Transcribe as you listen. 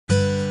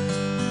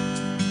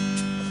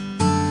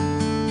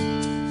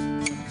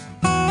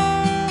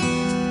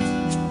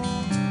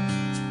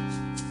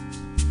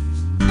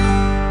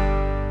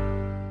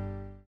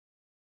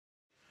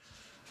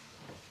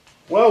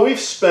Well, we've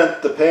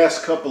spent the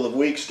past couple of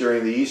weeks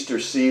during the Easter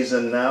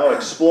season now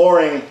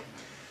exploring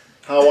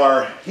how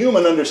our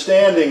human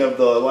understanding of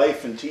the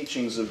life and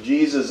teachings of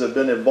Jesus have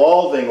been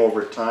evolving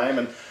over time,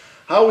 and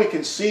how we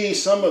can see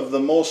some of the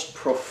most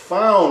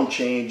profound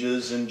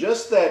changes in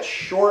just that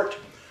short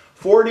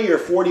 40 or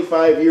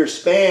 45 year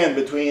span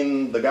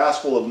between the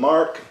Gospel of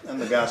Mark and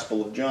the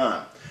Gospel of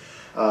John.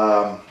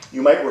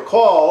 You might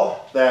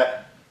recall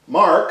that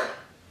Mark,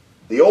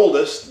 the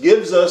oldest,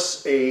 gives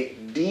us a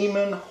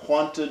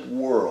demon-haunted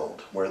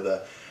world where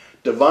the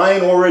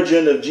divine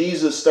origin of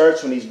Jesus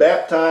starts when he's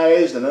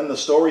baptized, and then the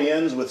story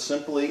ends with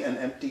simply an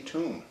empty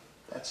tomb.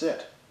 That's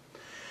it.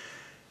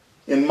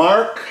 In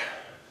Mark,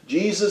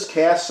 Jesus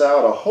casts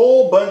out a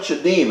whole bunch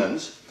of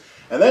demons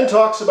and then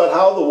talks about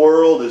how the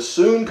world is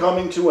soon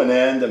coming to an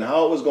end and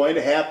how it was going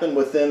to happen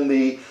within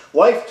the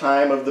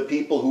lifetime of the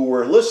people who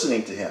were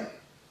listening to him.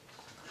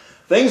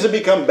 Things have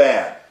become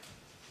bad.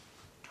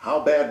 How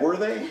bad were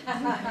they?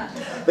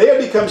 They had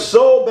become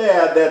so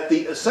bad that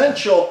the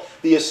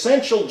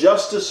essential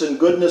justice and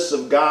goodness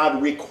of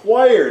God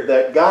required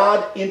that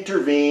God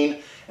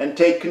intervene and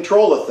take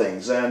control of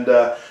things.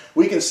 And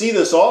we can see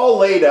this all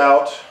laid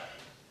out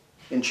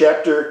in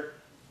chapter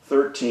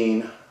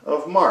 13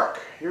 of Mark.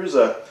 Here's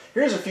a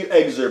few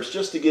excerpts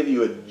just to give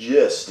you a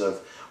gist of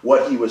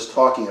what he was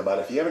talking about.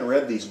 If you haven't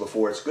read these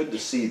before, it's good to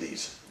see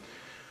these.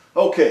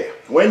 Okay,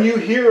 when you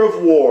hear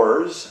of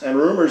wars and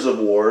rumors of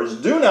wars,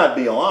 do not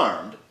be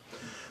alarmed.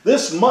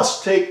 This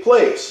must take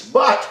place,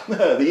 but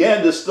the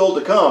end is still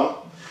to come.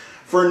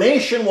 For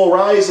nation will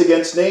rise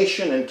against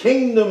nation and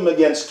kingdom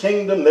against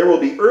kingdom. There will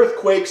be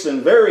earthquakes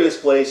in various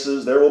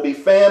places. There will be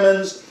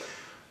famines.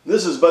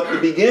 This is but the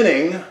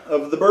beginning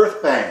of the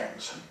birth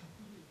pangs.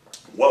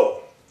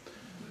 Whoa.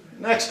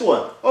 Next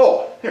one.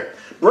 Oh, here.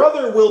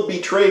 Brother will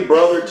betray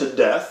brother to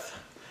death,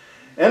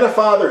 and a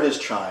father his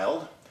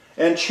child.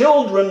 And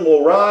children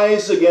will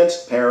rise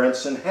against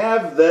parents and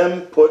have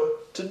them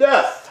put to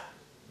death.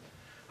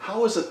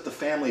 How is it the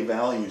family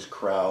values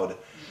crowd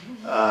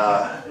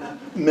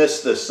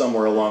missed this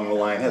somewhere along the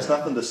line? Has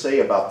nothing to say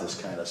about this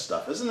kind of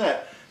stuff.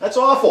 That's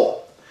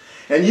awful.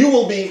 And you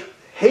will be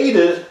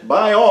hated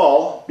by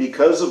all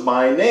because of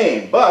my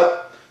name,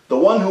 but the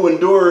one who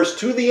endures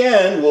to the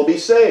end will be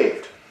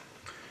saved.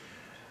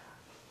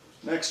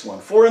 Next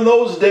one. For in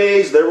those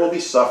days there will be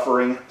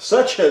suffering,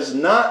 such as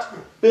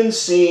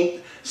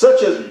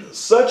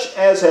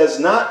has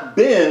not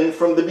been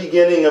from the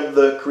beginning of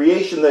the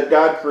creation that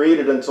God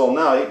created until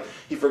now.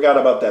 He forgot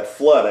about that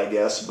flood, I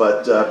guess,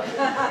 but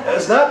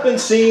has not been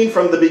seen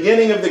from the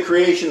beginning of the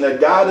creation that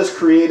God has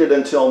created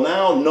until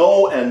now,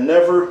 no, and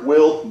never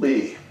will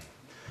be.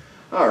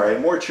 All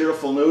right, more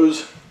cheerful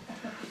news.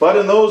 But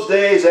in those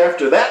days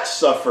after that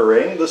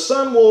suffering, the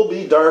sun will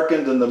be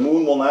darkened, and the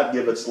moon will not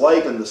give its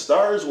light, and the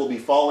stars will be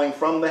falling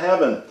from the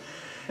heaven,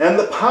 and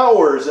the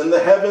powers in the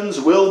heavens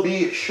will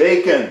be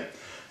shaken.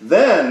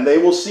 Then they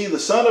will see the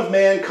Son of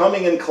Man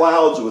coming in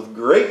clouds with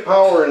great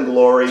power and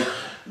glory.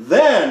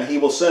 Then he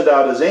will send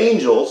out his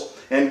angels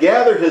and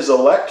gather his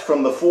elect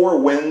from the four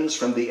winds,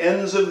 from the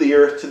ends of the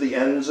earth to the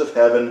ends of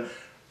heaven.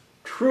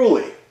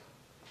 Truly,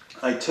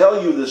 I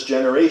tell you, this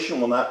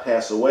generation will not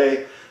pass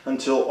away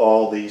until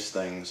all these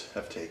things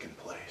have taken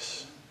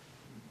place.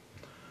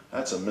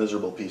 That's a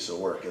miserable piece of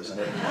work, isn't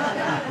it?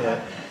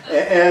 Yeah.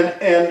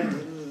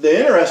 And the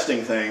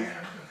interesting thing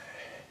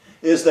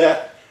is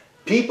that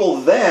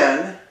people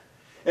then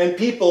and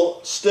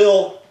people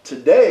still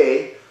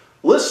today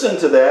listen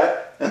to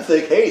that and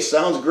think, hey,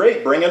 sounds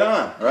great, bring it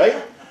on, right?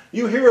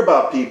 You hear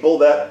about people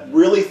that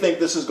really think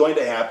this is going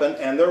to happen,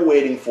 and they're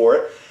waiting for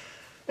it,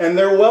 and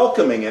they're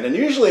welcoming it. And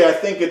usually I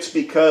think it's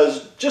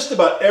because just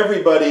about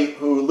everybody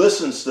who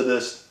listens to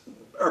this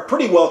are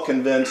pretty well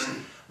convinced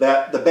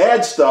that the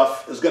bad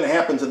stuff is going to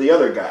happen to the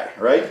other guy,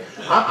 right?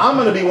 I'm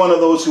going to be one of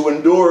those who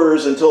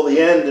endures until the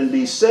end and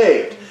be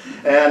saved.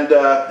 And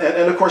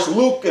of course,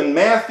 Luke and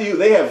Matthew,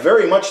 they have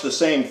very much the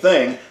same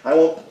thing. I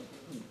won't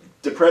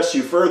depress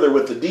you further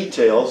with the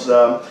details,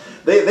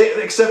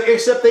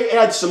 except they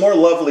add some more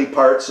lovely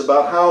parts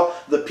about how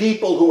the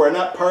people who are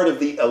not part of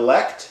the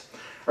elect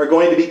are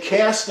going to be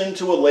cast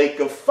into a lake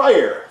of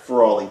fire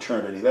for all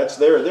eternity. That's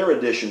their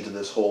addition to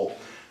this whole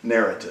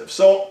narrative.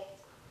 So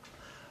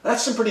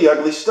that's some pretty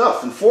ugly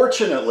stuff. And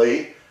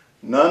fortunately,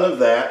 none of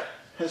that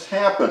has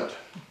happened.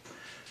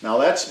 Now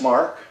that's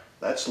Mark,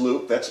 that's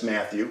Luke, that's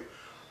Matthew.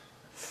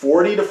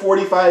 40 to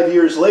 45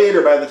 years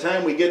later, by the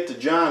time we get to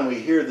John, we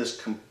hear this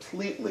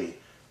completely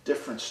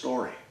different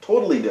story.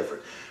 Totally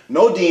different.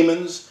 No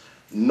demons,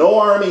 no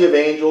army of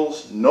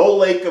angels, no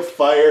lake of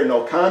fire,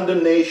 no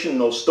condemnation,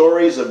 no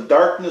stories of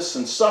darkness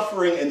and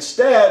suffering.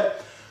 Instead,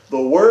 the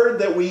word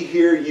that we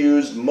hear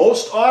used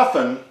most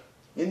often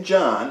in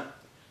John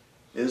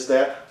is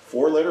that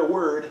four-letter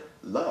word,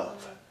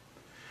 love.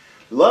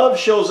 Love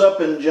shows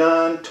up in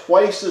John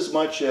twice as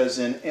much as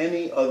in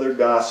any other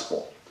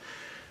gospel.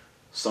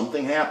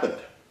 Something happened.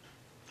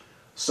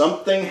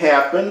 Something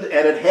happened,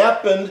 and it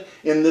happened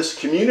in this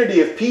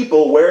community of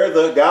people where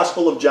the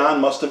Gospel of John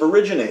must have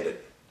originated.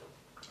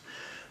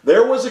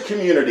 There was a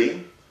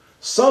community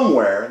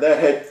somewhere that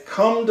had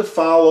come to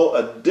follow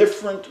a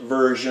different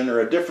version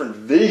or a different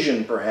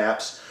vision,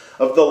 perhaps,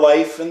 of the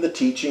life and the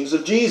teachings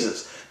of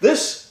Jesus.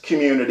 This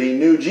community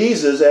knew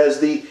Jesus as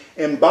the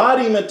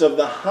embodiment of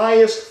the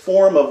highest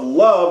form of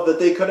love that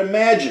they could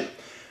imagine.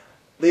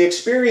 They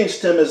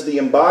experienced him as the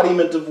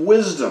embodiment of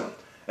wisdom,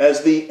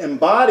 as the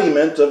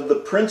embodiment of the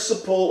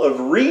principle of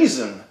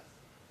reason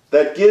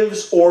that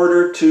gives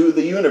order to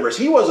the universe.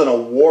 He wasn't a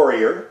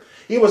warrior.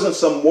 He wasn't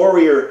some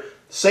warrior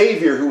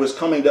savior who was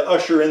coming to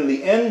usher in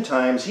the end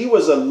times. He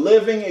was a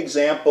living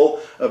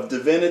example of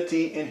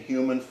divinity in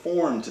human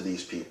form to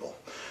these people.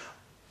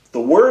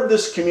 The word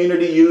this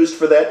community used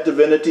for that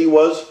divinity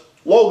was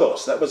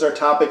logos. That was our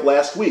topic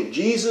last week.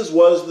 Jesus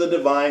was the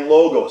divine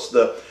logos,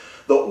 the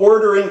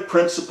ordering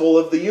principle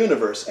of the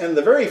universe. And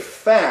the very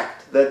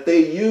fact that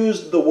they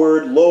used the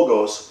word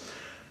logos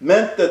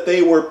meant that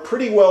they were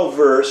pretty well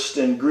versed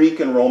in Greek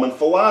and Roman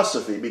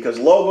philosophy, because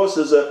logos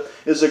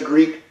is a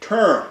Greek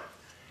term.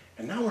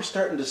 And now we're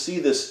starting to see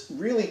this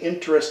really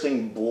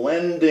interesting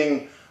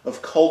blending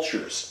of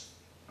cultures.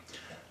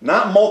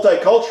 Not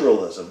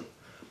multiculturalism,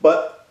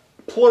 but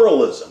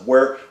pluralism,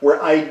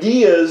 where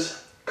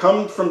ideas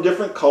come from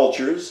different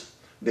cultures,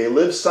 they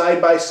live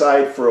side by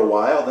side for a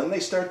while, then they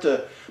start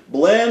to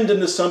blend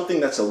into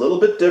something that's a little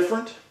bit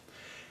different,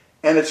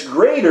 and it's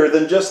greater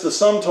than just the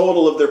sum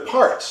total of their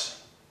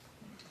parts.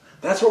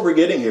 That's what we're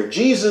getting here.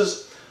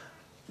 Jesus,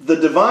 the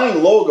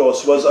divine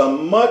logos, was a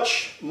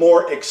much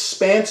more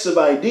expansive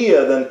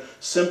idea than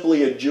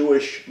simply a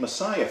Jewish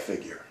Messiah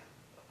figure.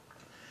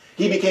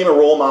 He became a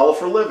role model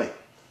for living.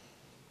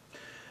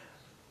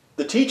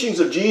 The teachings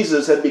of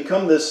Jesus had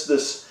become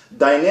this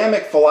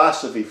dynamic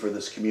philosophy for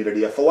this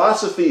community, a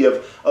philosophy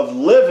of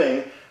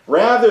living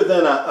rather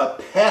than a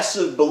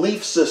passive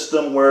belief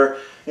system where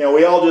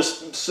we all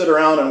just sit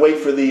around and wait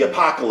for the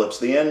apocalypse,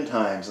 the end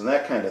times, and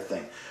that kind of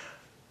thing.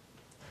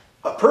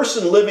 A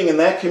person living in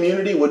that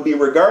community would be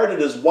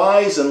regarded as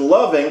wise and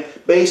loving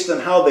based on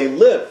how they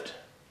lived,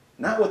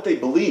 not what they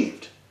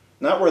believed,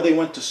 not where they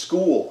went to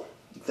school,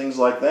 and things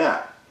like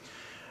that.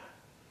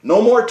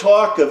 No more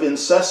talk of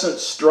incessant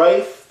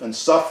strife and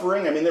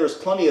suffering. I mean, there was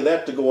plenty of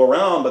that to go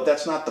around, but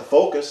that's not the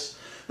focus.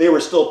 They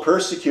were still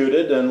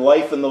persecuted, and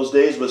life in those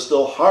days was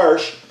still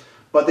harsh,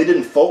 but they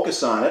didn't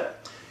focus on it.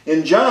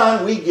 In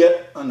John, we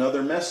get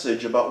another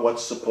message about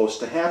what's supposed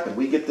to happen.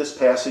 We get this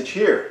passage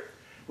here,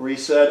 where he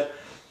said,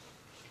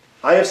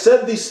 I have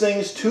said these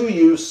things to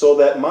you so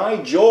that my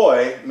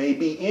joy may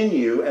be in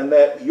you, and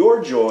that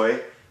your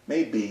joy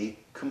may be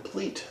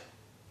complete.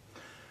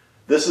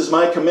 This is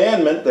my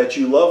commandment, that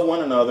you love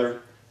one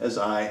another as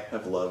I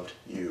have loved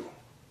you.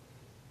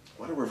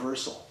 What a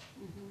reversal.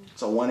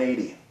 It's a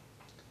 180.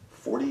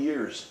 40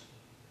 years.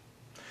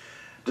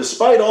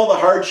 Despite all the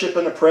hardship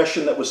and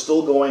oppression that was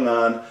still going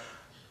on,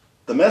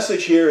 the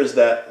message here is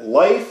that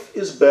life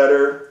is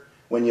better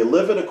when you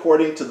live it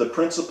according to the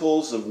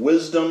principles of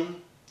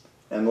wisdom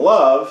and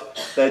love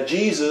that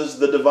Jesus,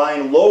 the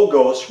divine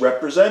logos,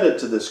 represented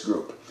to this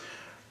group.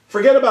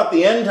 Forget about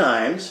the end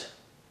times.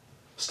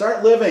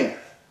 Start living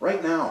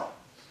right now.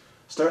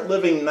 Start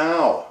living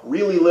now,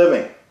 really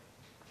living.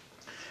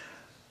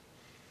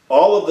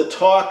 All of the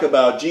talk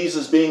about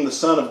Jesus being the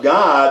Son of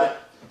God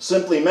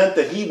simply meant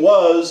that he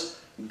was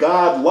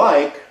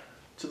God-like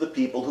to the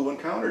people who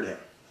encountered him.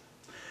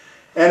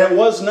 And it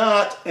was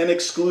not an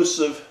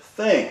exclusive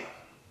thing.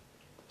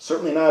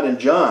 Certainly not in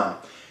John.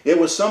 It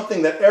was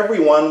something that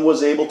everyone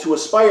was able to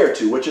aspire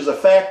to, which is a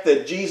fact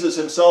that Jesus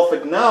himself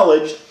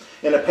acknowledged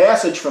in a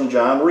passage from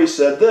John where he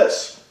said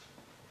this,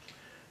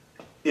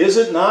 Is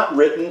it not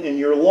written in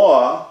your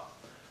law,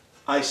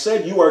 I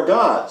said you are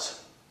gods?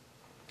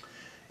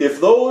 If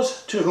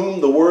those to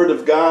whom the word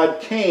of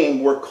God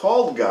came were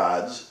called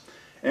gods,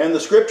 and the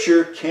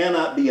scripture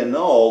cannot be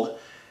annulled,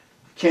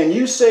 can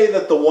you say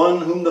that the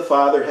one whom the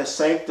Father has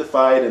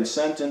sanctified and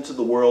sent into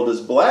the world is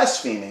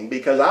blaspheming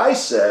because I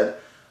said,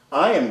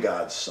 I am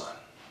God's Son?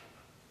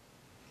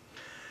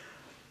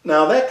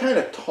 Now that kind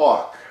of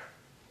talk,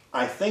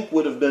 I think,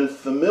 would have been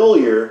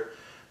familiar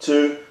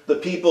to the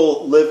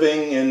people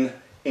living in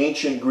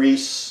ancient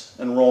Greece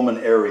and Roman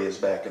areas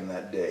back in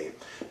that day.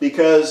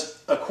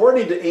 Because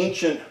according to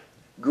ancient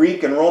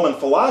Greek and Roman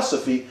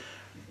philosophy,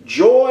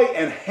 joy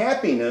and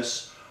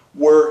happiness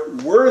were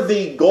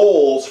worthy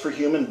goals for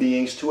human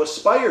beings to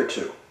aspire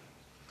to.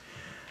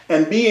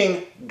 And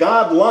being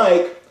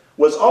God-like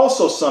was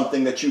also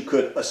something that you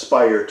could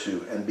aspire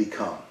to and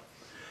become.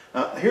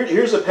 Now,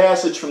 here's a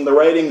passage from the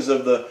writings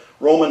of the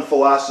Roman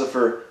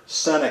philosopher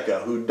Seneca,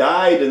 who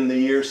died in the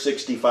year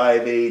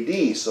 65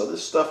 AD, so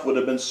this stuff would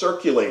have been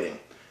circulating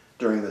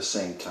during the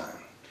same time.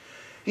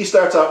 He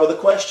starts out with a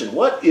question.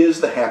 What is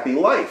the happy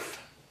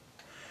life?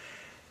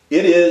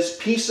 It is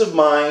peace of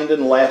mind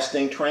and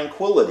lasting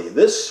tranquility.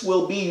 This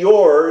will be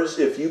yours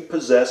if you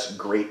possess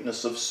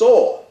greatness of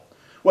soul.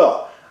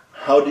 Well,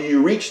 how do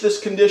you reach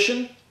this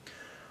condition?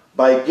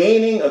 By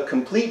gaining a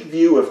complete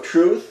view of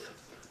truth,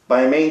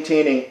 by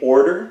maintaining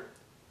order,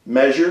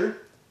 measure,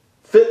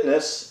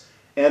 fitness,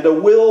 and a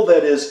will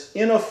that is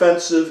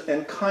inoffensive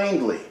and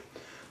kindly,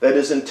 that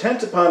is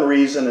intent upon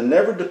reason and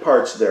never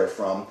departs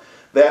therefrom,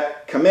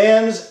 that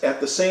commands at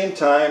the same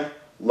time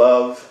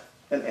love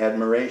and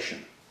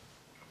admiration.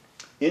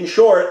 In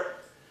short,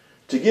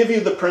 to give you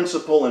the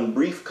principle in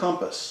brief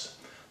compass,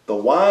 the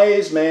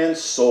wise man's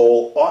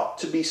soul ought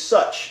to be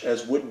such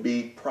as would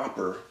be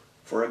proper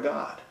for a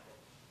God.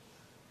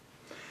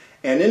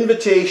 An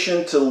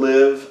invitation to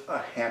live a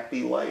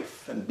happy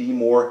life and be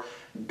more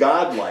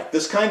godlike.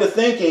 This kind of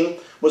thinking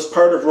was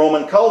part of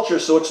Roman culture,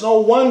 so it's no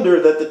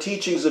wonder that the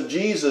teachings of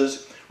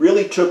Jesus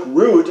really took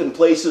root in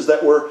places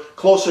that were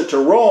closer to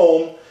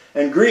Rome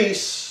and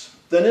Greece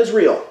than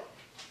Israel.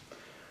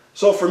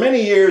 So for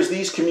many years,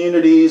 these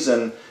communities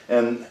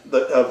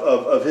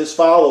of his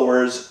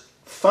followers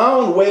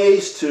found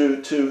ways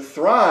to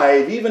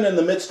thrive even in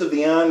the midst of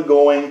the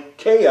ongoing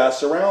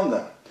chaos around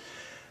them.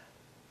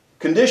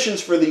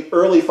 Conditions for the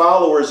early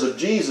followers of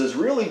Jesus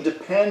really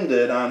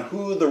depended on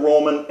who the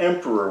Roman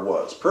emperor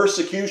was.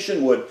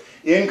 Persecution would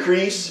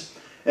increase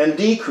and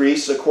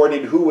decrease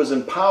according to who was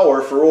in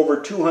power for over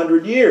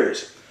 200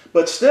 years.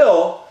 But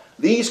still,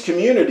 these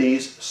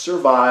communities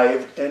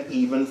survived and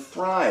even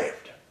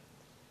thrived.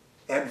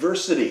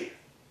 Adversity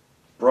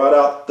brought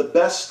out the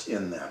best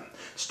in them.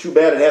 It's too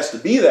bad it has to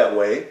be that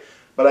way,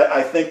 but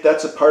I think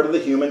that's a part of the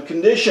human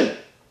condition.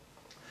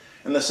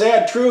 And the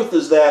sad truth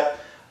is that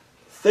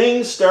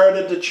things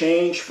started to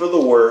change for the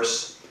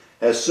worse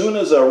as soon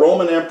as a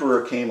Roman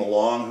emperor came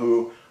along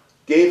who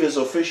gave his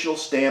official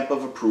stamp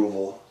of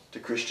approval to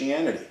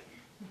Christianity.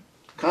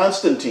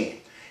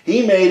 Constantine.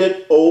 He made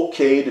it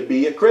okay to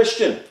be a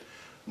Christian.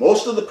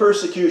 Most of the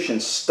persecution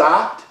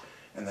stopped,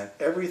 and then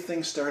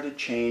everything started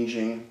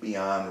changing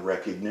beyond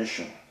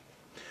recognition.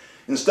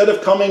 Instead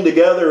of coming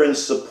together in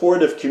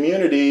supportive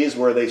communities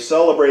where they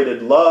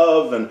celebrated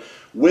love and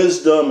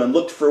wisdom and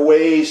looked for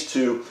ways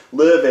to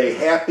live a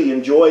happy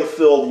and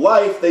joy-filled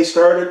life, they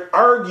started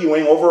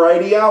arguing over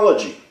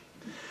ideology.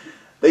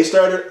 They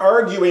started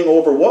arguing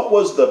over what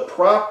was the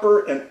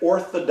proper and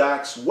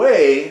orthodox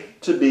way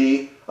to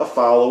be a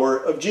follower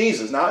of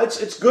Jesus. Now,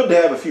 it's good to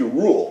have a few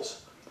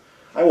rules.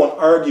 I won't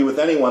argue with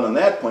anyone on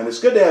that point. It's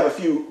good to have a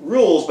few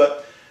rules,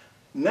 but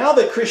now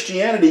that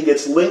Christianity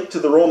gets linked to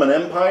the Roman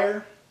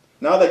Empire,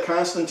 now that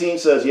Constantine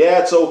says, yeah,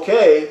 it's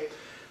okay,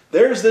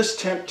 there's this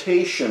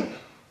temptation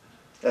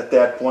at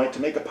that point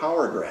to make a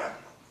power grab.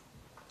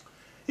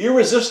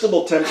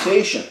 Irresistible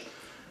temptation.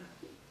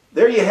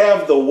 There you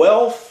have the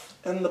wealth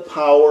and the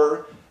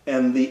power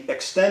and the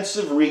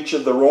extensive reach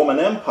of the Roman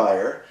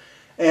Empire,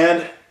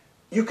 and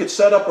you could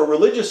set up a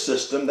religious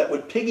system that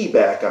would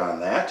piggyback on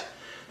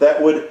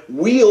that would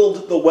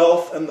wield the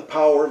wealth and the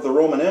power of the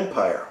Roman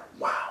Empire.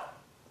 Wow.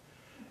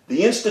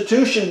 The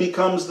institution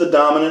becomes the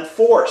dominant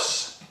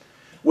force,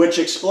 which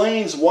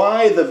explains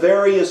why the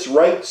various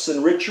rites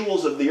and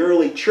rituals of the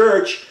early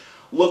church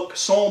look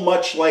so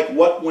much like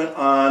what went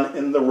on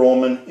in the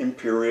Roman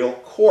imperial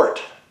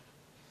court,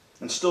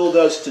 and still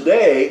does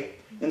today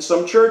in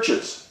some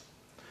churches.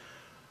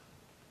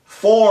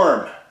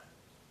 Form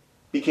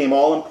became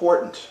all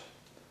important.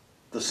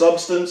 The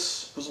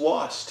substance was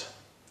lost.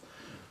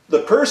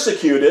 The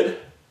persecuted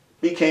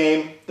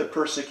became the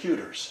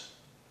persecutors.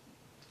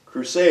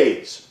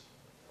 Crusades,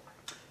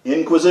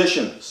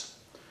 inquisitions,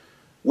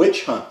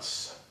 witch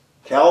hunts,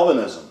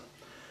 Calvinism,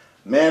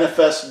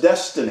 manifest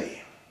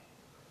destiny.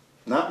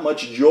 Not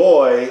much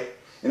joy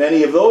in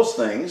any of those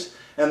things,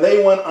 and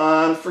they went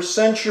on for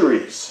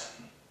centuries.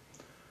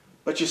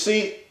 But you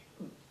see,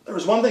 there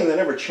was one thing that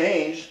never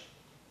changed.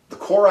 The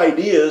core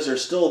ideas are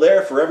still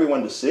there for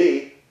everyone to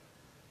see.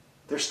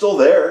 They're still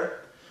there.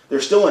 They're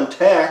still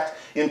intact.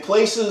 In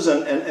places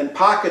and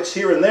pockets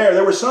here and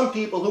there were some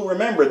people who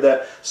remembered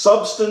that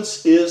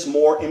substance is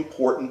more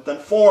important than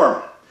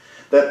form.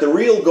 That the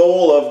real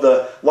goal of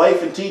the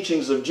life and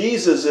teachings of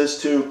Jesus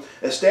is to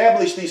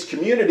establish these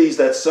communities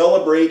that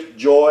celebrate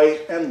joy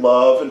and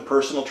love and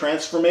personal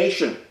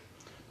transformation.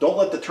 Don't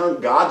let the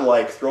term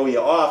godlike throw you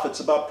off.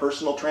 It's about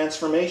personal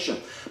transformation.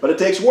 But it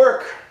takes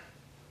work.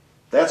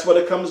 That's what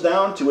it comes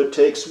down to. It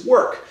takes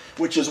work,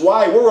 which is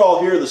why we're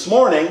all here this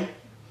morning.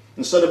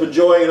 Instead of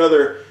enjoying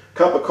another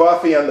cup of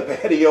coffee on the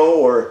patio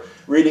or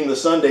reading the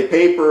Sunday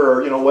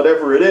paper or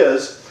whatever it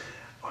is,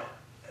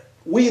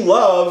 we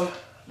love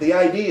the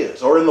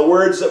ideas. Or in the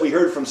words that we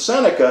heard from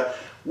Seneca,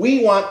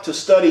 we want to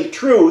study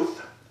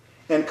truth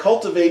and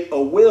cultivate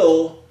a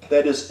will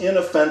that is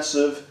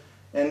inoffensive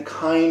and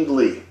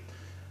kindly.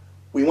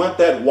 We want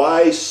that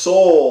wise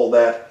soul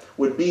that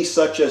would be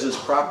such as is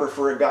proper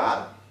for a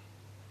God.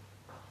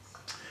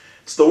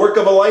 It's the work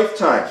of a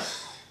lifetime.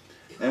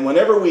 And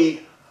whenever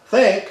we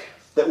think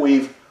that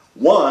we've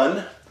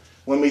won,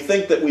 when we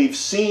think that we've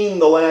seen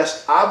the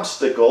last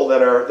obstacle,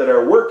 that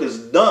our work is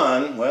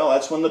done, well,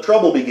 that's when the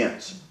trouble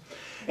begins.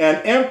 And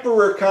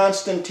Emperor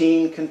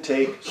Constantine can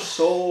take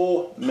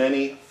so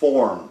many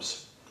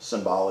forms,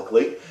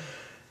 symbolically.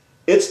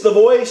 It's the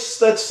voice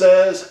that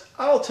says,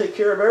 I'll take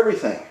care of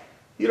everything.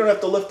 You don't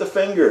have to lift a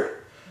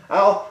finger.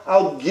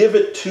 I'll give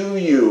it to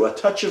you. A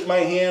touch of my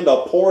hand,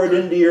 I'll pour it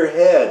into your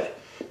head.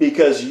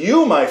 Because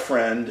you, my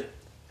friend,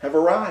 have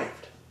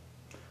arrived.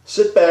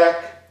 Sit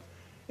back,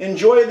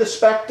 Enjoy the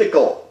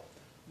spectacle.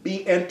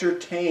 Be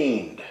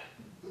entertained.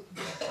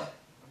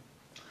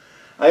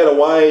 I had a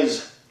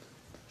wise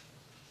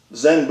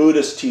Zen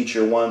Buddhist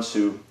teacher once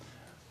who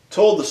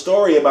told the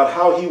story about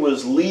how he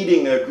was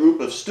leading a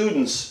group of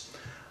students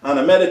on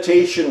a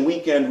meditation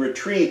weekend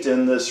retreat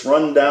in this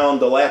rundown,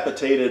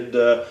 dilapidated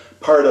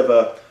part of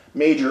a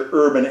major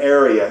urban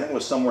area. I think it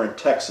was somewhere in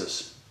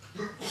Texas.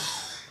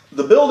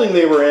 The building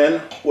they were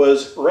in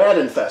was rat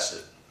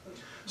infested.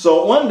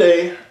 So one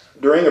day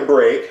during a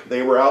break,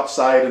 they were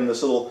outside in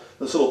this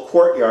little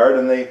courtyard,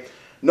 and they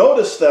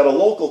noticed that a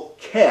local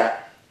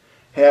cat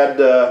had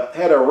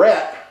a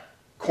rat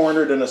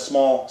cornered in a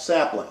small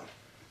sapling.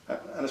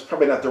 And it's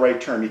probably not the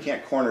right term. You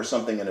can't corner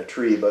something in a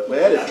tree, but we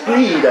had it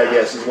treed, I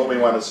guess, is what we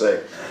want to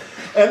say.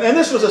 And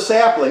this was a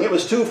sapling. It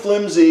was too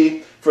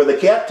flimsy for the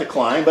cat to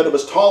climb, but it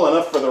was tall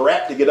enough for the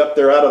rat to get up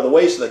there out of the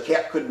way so the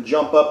cat couldn't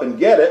jump up and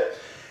get it.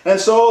 And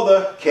so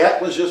the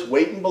cat was just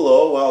waiting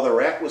below while the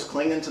rat was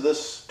clinging to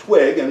this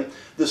twig, and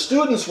the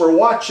students were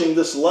watching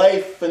this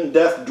life and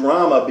death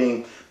drama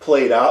being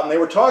played out, and they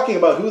were talking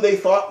about who they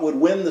thought would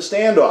win the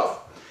standoff.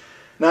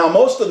 Now,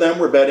 most of them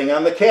were betting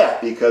on the cat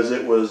because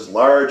it was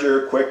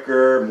larger,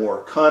 quicker,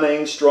 more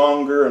cunning,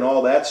 stronger, and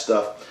all that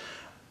stuff.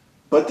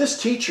 But this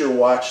teacher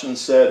watched and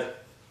said,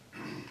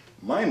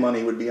 my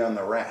money would be on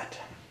the rat.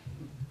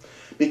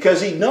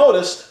 Because he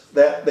noticed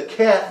that the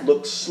cat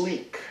looked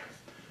sleek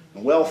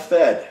and well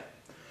fed.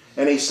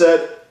 And he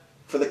said,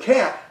 for the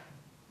cat,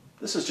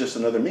 this is just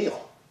another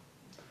meal.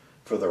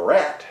 For the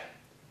rat,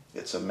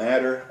 it's a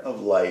matter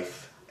of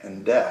life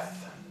and death.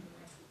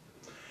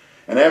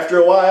 And after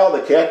a while,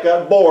 the cat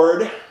got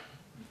bored,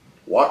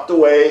 walked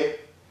away,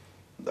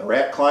 the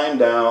rat climbed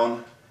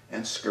down,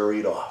 and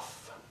scurried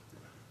off.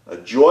 A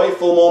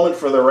joyful moment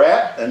for the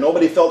rat, and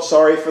nobody felt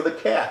sorry for the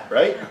cat,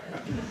 right?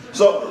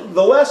 So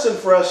the lesson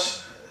for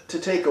us to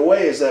take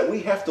away is that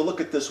we have to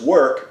look at this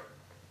work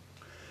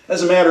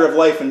as a matter of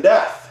life and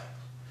death,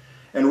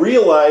 and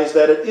realize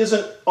that it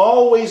isn't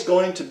always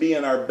going to be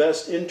in our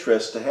best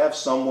interest to have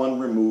someone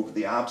remove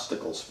the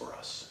obstacles for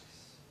us.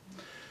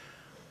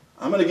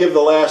 I'm going to give the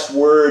last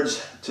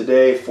words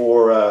today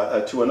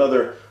to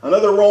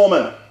another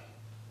Roman,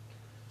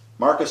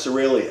 Marcus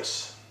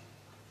Aurelius.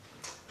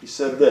 He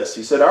said this.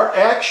 He said, our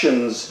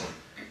actions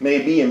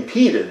may be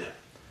impeded,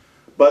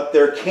 but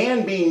there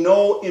can be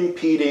no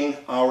impeding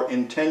our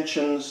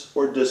intentions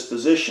or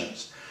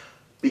dispositions,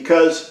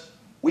 because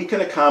we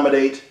can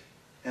accommodate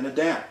and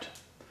adapt.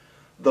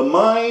 The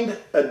mind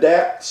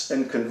adapts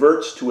and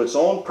converts to its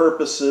own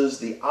purposes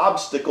the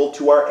obstacle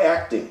to our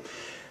acting.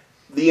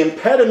 The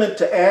impediment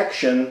to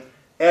action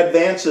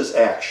advances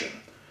action.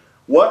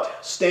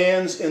 What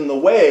stands in the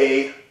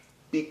way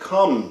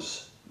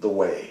becomes the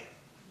way.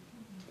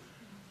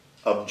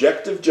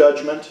 Objective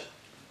judgment,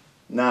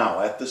 now,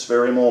 at this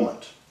very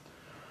moment.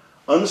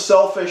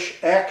 Unselfish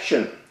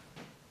action,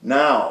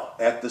 now,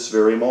 at this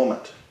very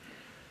moment.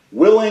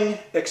 Willing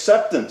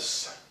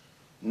acceptance,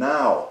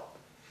 now,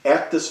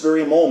 at this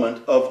very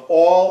moment, of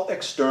all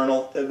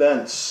external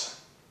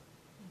events.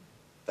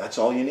 That's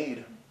all you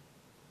need.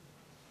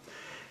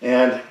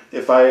 And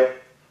if I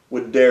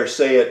would dare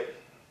say it,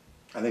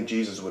 I think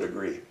Jesus would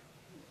agree.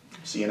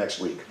 See you next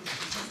week.